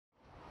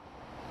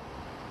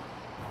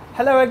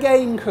Hello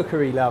again,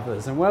 cookery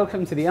lovers, and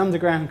welcome to the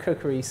Underground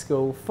Cookery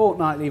School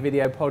fortnightly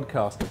video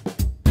podcast.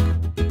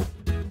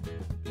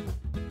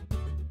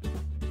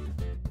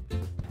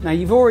 Now,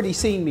 you've already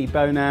seen me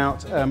bone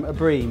out a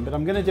bream, but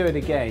I'm going to do it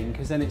again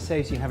because then it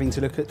saves you having to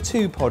look at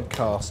two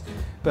podcasts.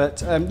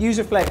 But use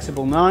a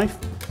flexible knife,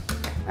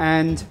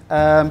 and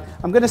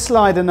I'm going to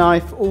slide a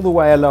knife all the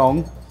way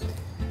along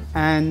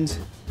and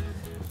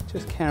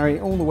just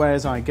carry all the way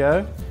as I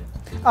go.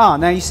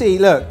 Now you see,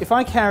 look, if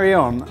I carry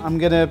on, I'm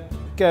going to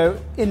go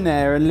in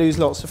there and lose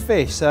lots of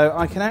fish, so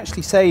I can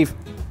actually save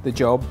the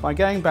job by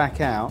going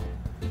back out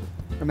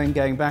and then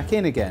going back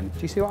in again.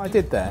 Do you see what I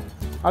did there?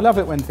 I love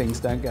it when things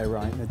don't go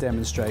right in a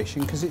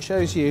demonstration because it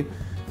shows you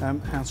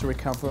how to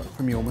recover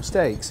from your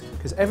mistakes,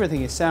 because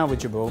everything is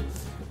salvageable,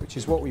 which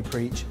is what we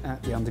preach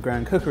at the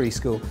Underground Cookery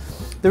School.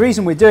 The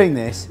reason we're doing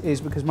this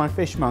is because my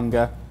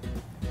fishmonger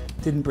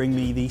didn't bring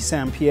me the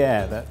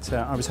Samphire that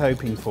I was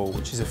hoping for,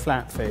 which is a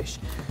flat fish.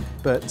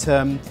 But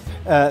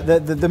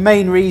the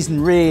main reason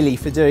really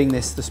for doing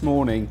this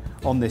morning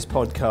on this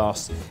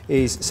podcast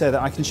is so that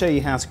I can show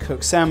you how to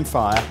cook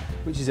Samphire,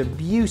 which is a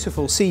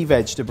beautiful sea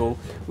vegetable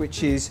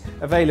which is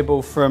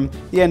available from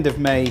the end of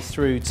May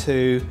through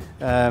to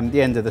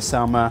the end of the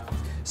summer.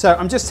 So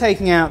I'm just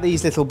taking out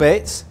these little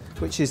bits,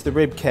 which is the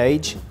rib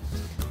cage.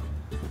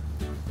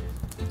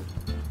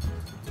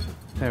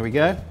 There we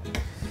go.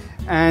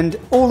 And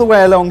all the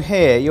way along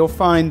here you'll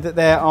find that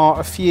there are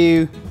a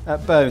few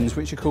bones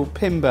which are called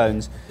pin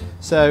bones.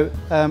 So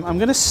I'm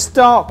going to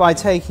start by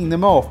taking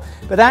them off,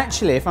 but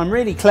actually if I'm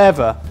really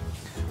clever,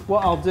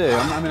 what I'll do,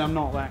 I'm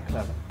not that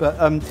clever, but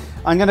I'm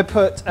going to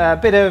put a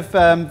bit of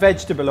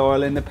vegetable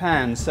oil in the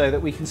pan so that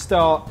we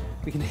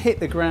can hit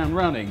the ground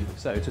running,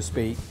 so to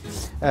speak,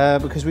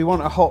 because we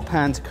want a hot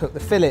pan to cook the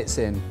fillets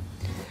in.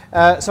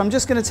 So I'm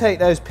just going to take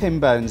those pin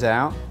bones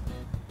out.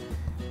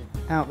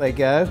 Out they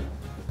go.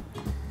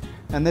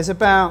 And there's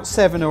about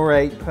 7 or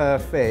 8 per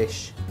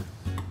fish.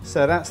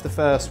 So that's the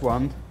first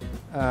one.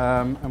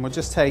 And we'll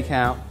just take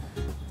out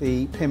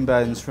the pin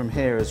bones from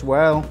here as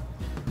well.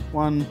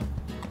 1,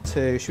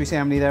 2, should we see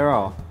how many there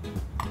are?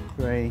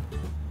 3,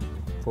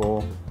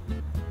 4,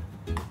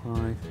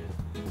 5,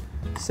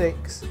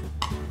 6.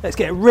 Let's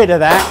get rid of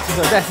that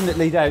because I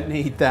definitely don't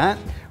need that.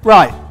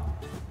 Right,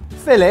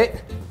 fillet,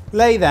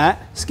 lay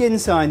that skin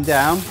side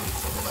down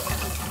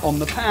on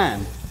the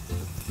pan.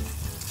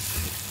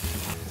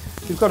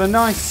 We've got a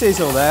nice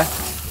sizzle there.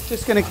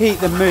 Just going to keep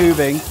them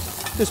moving.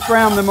 Just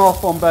brown them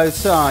off on both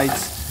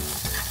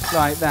sides,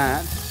 like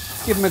that.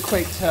 Give them a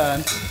quick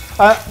turn.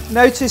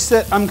 Notice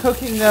that I'm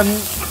cooking them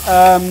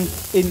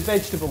in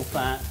vegetable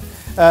fat.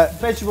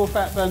 Vegetable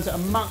fat burns at a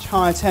much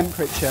higher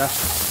temperature,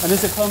 and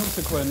as a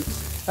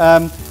consequence,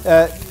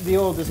 the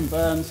oil doesn't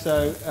burn,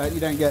 so you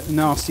don't get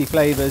nasty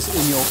flavours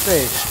in your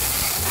fish.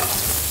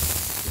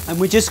 And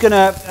we're just going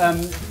to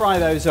fry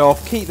those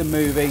off, keep them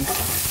moving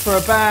for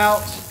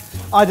about,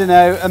 I don't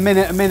know, a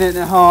minute and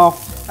a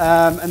half,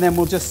 and then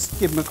we'll just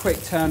give them a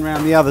quick turn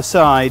around the other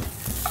side.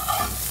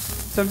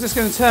 So I'm just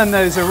going to turn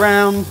those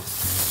around,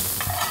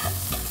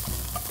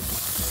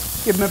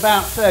 give them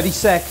about 30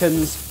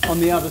 seconds on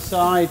the other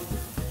side.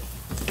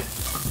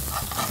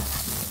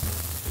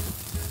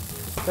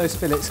 Those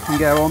fillets can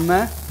go on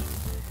there.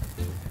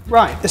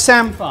 Right, the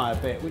Samphire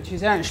bit, which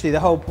is actually the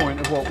whole point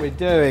of what we're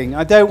doing.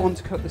 I don't want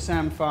to cook the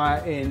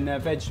Samphire in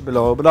vegetable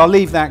oil, but I'll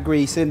leave that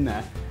grease in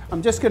there.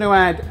 I'm just going to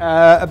add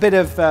a bit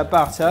of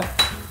butter,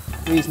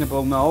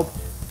 reasonable knob,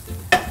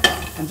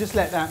 and just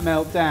let that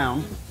melt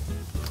down.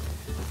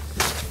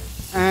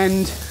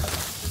 And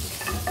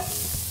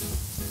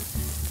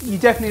you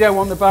definitely don't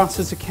want the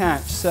butter to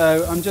catch,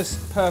 so I'm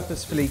just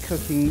purposefully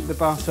cooking the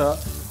butter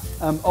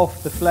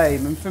off the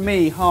flame. And for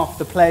me, half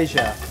the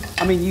pleasure,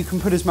 I mean, you can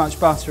put as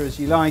much butter as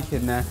you like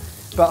in there,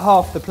 but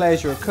half the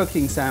pleasure of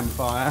cooking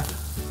Samphire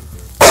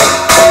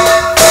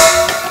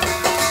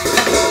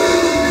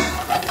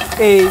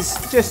is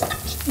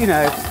just, you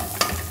know,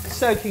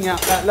 soaking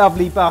up that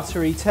lovely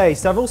buttery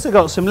taste. I've also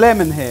got some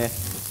lemon here,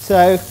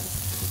 so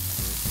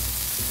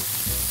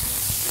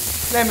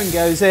lemon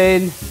goes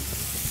in,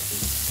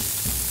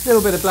 a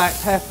little bit of black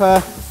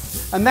pepper,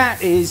 and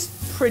that is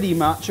pretty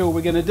much all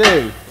we're going to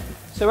do.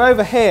 So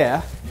over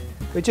here,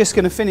 we're just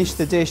going to finish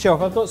the dish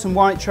off. I've got some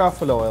white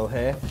truffle oil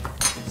here,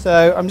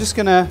 so I'm just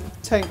going to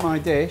take my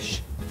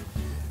dish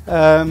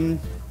and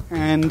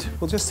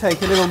we'll just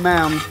take a little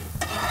mound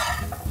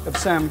of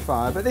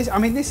Samphire. But this, I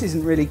mean, this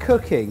isn't really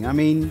cooking. I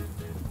mean,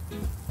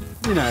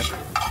 you know,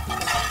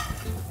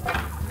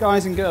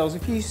 guys and girls,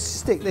 if you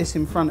stick this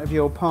in front of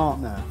your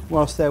partner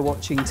whilst they're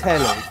watching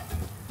telly,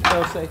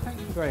 they'll say thank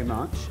you very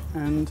much,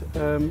 and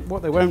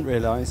what they won't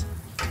realise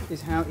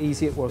is how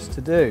easy it was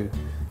to do.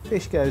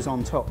 Fish goes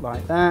on top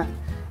like that,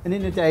 and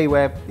in a day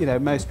where, you know,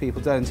 most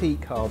people don't eat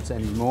carbs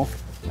anymore,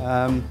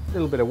 a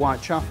little bit of white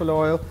truffle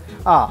oil.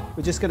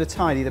 We're just going to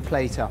tidy the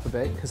plate up a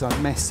bit because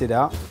I've messed it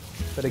up,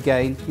 but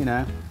again, you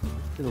know,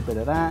 a little bit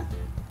of that,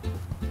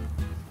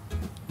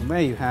 and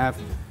there you have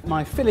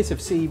my fillet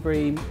of sea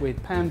bream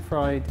with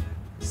pan-fried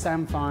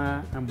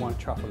Samphire and white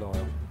truffle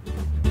oil.